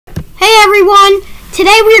Hi everyone!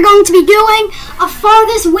 Today we are going to be doing a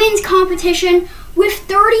Farthest Wins competition with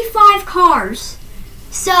 35 cars.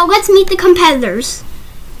 So let's meet the competitors.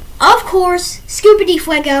 Of course, Scoopity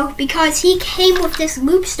Fuego, because he came with this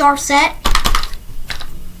Loop Star set.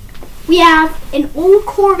 We have an old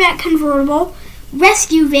Corvette convertible,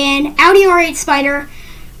 rescue van, Audi R8 Spider,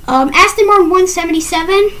 Aston Martin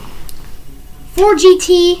 177, Ford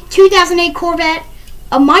GT, 2008 Corvette,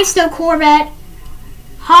 a Maisto Corvette,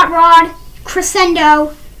 Hot Rod,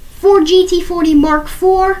 Crescendo, Ford GT40 Mark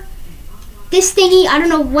IV. This thingy, I don't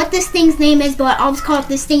know what this thing's name is, but I'll just call it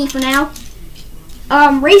this thingy for now.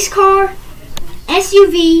 Race car,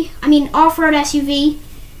 SUV, off-road SUV,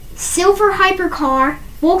 silver hypercar,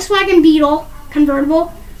 Volkswagen Beetle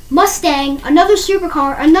convertible, Mustang, another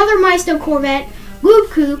supercar, another Maisto Corvette,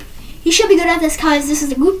 Loop Coupe. He should be good at this because this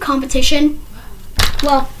is a Loop competition.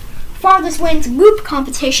 Well, Farthest Wins Loop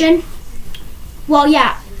competition. Well,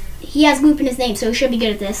 yeah, he has Loop in his name, so he should be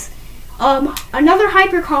good at this. Another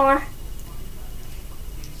hypercar,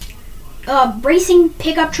 racing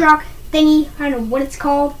pickup truck thingy, I don't know what it's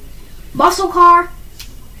called, muscle car,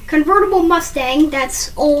 convertible Mustang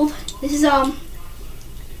that's old. This is a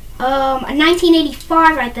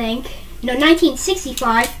 1985, I think. No,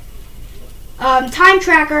 1965. Time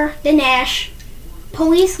tracker, the Nash,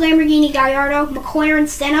 police Lamborghini Gallardo, McLaren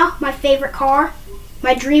Senna, my favorite car,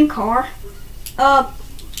 my dream car.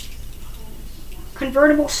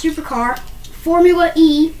 Convertible supercar, Formula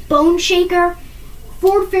E, Bone Shaker,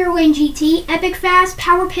 Ford Fairlane GT, Epic Fast,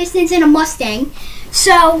 Power Pistons, and a Mustang.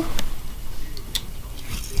 So,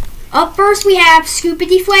 up first we have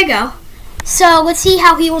Scoopity Fuego. So, let's see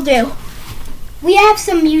how he will do. We have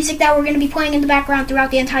some music that we're going to be playing in the background throughout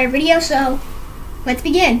the entire video, so let's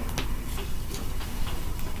begin.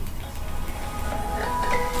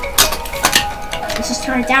 Let's just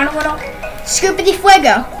turn it down a little. Scoopity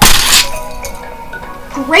Fuego.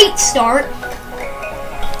 Great start.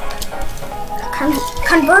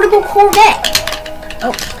 Convertible Corvette.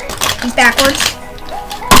 Oh, he's backwards.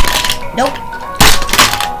 Nope.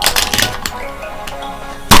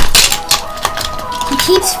 He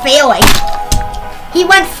keeps failing. He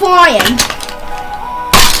went flying.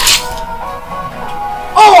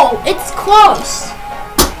 Oh, it's close.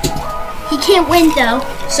 He can't win though,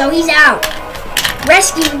 so he's out.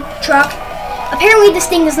 Rescue truck. Apparently this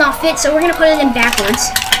thing does not fit, so we're going to put it in backwards.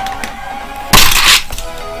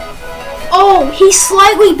 Oh, he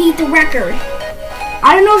slightly beat the record.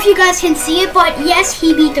 I don't know if you guys can see it, but yes,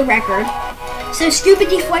 he beat the record. So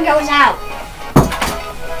Scoopity Fuego is out.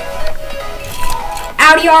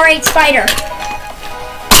 Audi R8 Spider.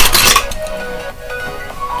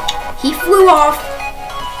 He flew off,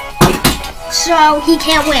 so he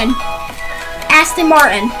can't win. Aston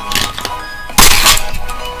Martin.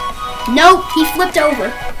 Nope, he flipped over.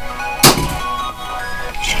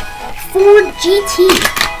 Ford GT.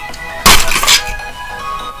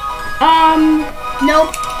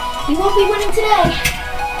 Nope. He won't be winning today.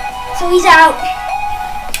 So he's out.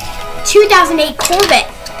 2008 Corvette.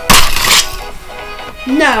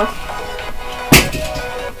 No.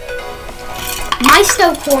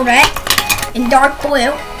 Maisto Corvette in dark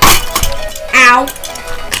blue. Ow.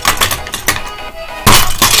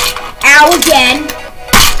 Ow again.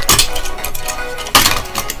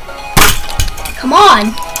 Come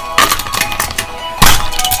on.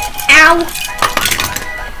 Ow.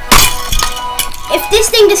 If this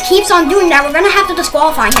thing just keeps on doing that, we're going to have to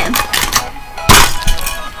disqualify him.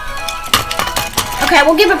 Okay,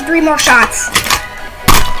 we'll give him 3 more shots.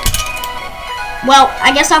 Well,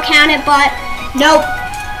 I guess I'll count it, but nope.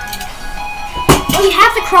 Well, you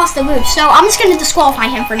have to cross the loop, so I'm just going to disqualify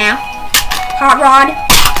him for now. Hot Rod.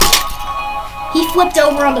 He flipped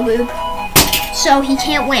over on the loop, so he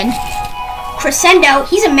can't win. Crescendo,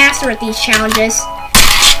 he's a master at these challenges.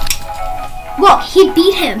 Look, he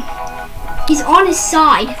beat him. He's on his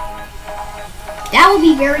side. That will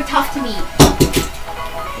be very tough to beat.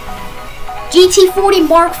 GT40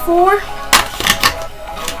 Mark IV.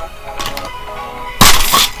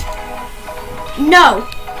 No.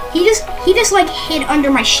 He just like hid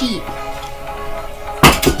under my sheet.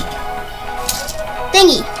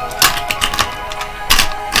 Thingy.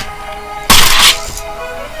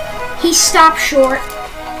 He stopped short.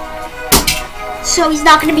 So he's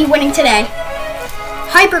not going to be winning today.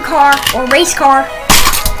 Hypercar or race car.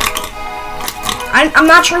 I'm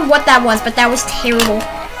not sure what that was, but that was terrible.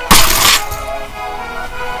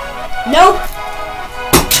 Nope.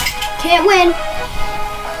 Can't win.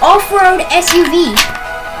 Off-road SUV.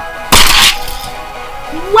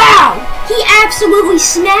 Wow! He absolutely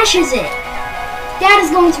smashes it. That is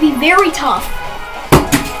going to be very tough.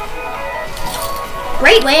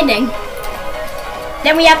 Great landing.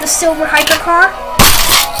 Then we have the silver hypercar.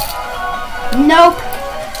 Nope.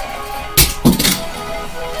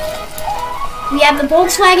 We have the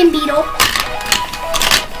Volkswagen Beetle.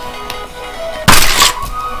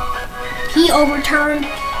 He overturned,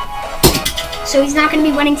 so he's not going to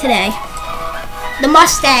be winning today. The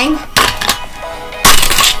Mustang.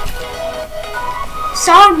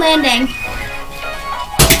 Solid landing,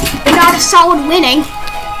 but not a solid winning.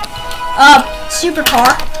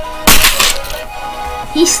 Supercar.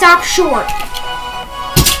 He stopped short.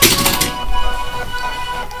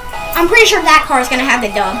 I'm pretty sure that car is going to have the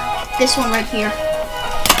dub. This one right here.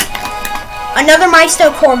 Another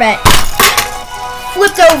Maisto Corvette.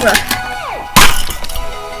 Flipped over.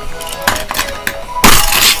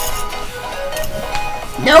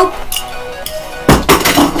 Nope.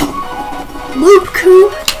 Loop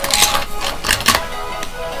Coupe.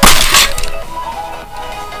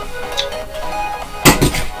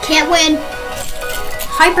 Can't win.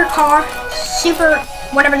 Hypercar. Super,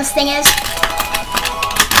 whatever this thing is.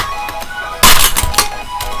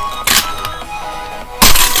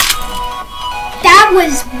 That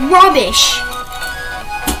was rubbish.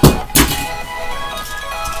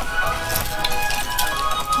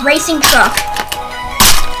 Racing truck.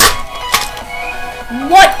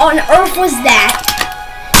 What on earth was that?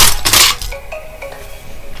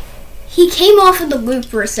 He came off of the loop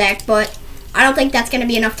for a sec, but I don't think that's going to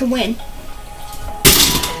be enough to win.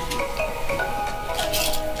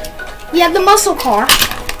 We have the muscle car.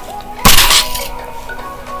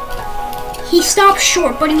 He stopped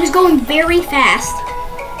short, but he was going very fast.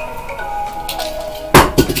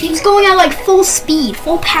 He was going at like full speed,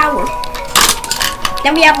 full power.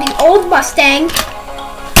 Then we have the old Mustang.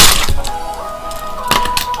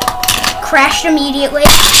 Crashed immediately.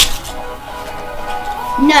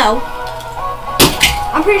 No.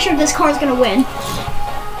 I'm pretty sure this car is going to win.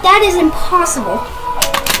 That is impossible.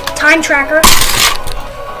 Time tracker.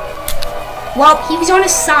 Well, he was on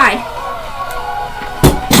his side.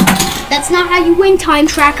 That's not how you win, time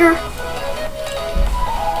tracker.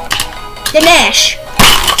 Dinesh.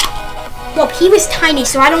 Well, he was tiny,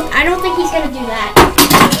 so I don't think he's gonna do that.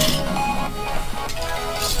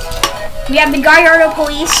 We have the Gallardo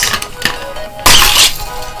Police.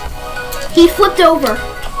 He flipped over.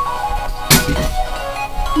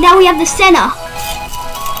 Now we have the Senna.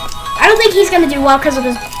 I don't think he's gonna do well because of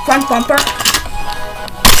his front bumper.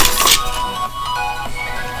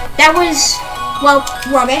 That was, well,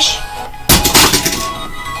 rubbish.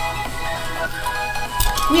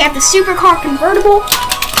 We have the supercar convertible.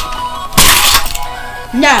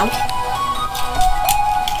 No.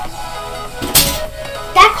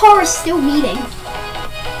 That car is still beating.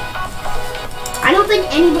 I don't think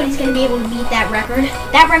anybody's going to be able to beat that record.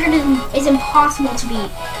 That record is impossible to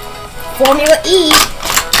beat. Formula E.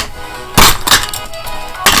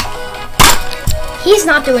 He's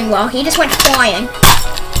not doing well. He just went flying.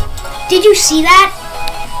 Did you see that?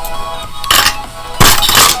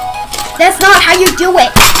 That's not how you do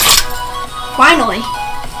it. Finally.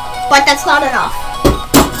 But that's not enough.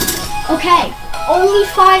 Okay, only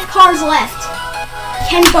 5 cars left.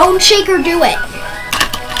 Can Bone Shaker do it?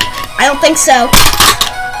 I don't think so.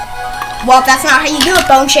 Well, that's not how you do it,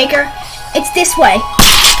 Bone Shaker. It's this way.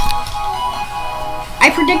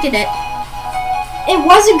 I predicted it. It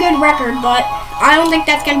was a good record, but I don't think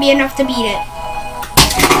that's going to be enough to beat it.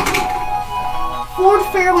 Ford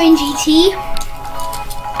Fairlane GT.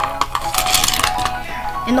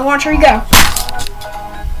 In the launcher you go.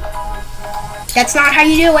 That's not how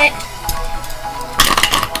you do it.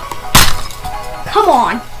 Come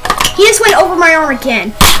on. He just went over my arm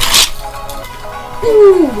again.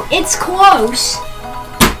 Ooh, it's close.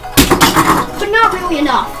 But not really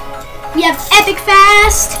enough. We have Epic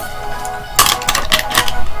Fast.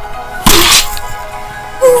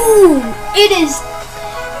 Ooh, it is.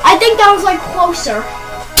 I think that was like closer.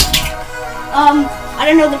 I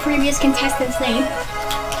don't know the previous contestant's name.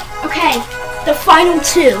 Okay, the final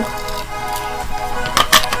 2.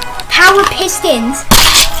 Power Pistons.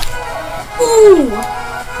 Ooh,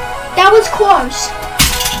 that was close.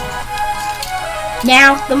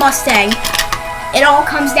 Now, the Mustang. It all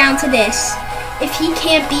comes down to this. If he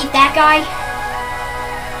can't beat that guy's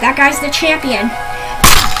the champion.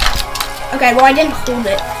 Okay, well, I didn't hold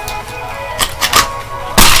it.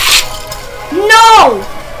 No!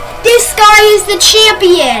 This guy is the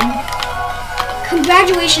champion!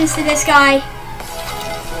 Congratulations to this guy.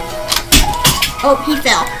 Oh, he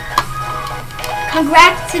fell.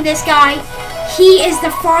 Congrats to this guy. He is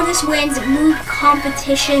the Farthest Wins Move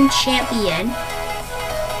Competition Champion.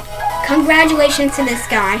 Congratulations to this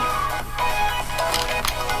guy.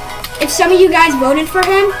 If some of you guys voted for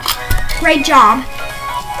him, great job.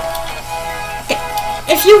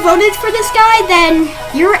 if you voted for this guy, then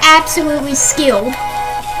you're absolutely skilled.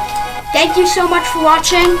 Thank you so much for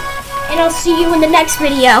watching, and I'll see you in the next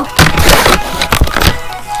video.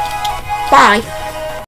 Bye.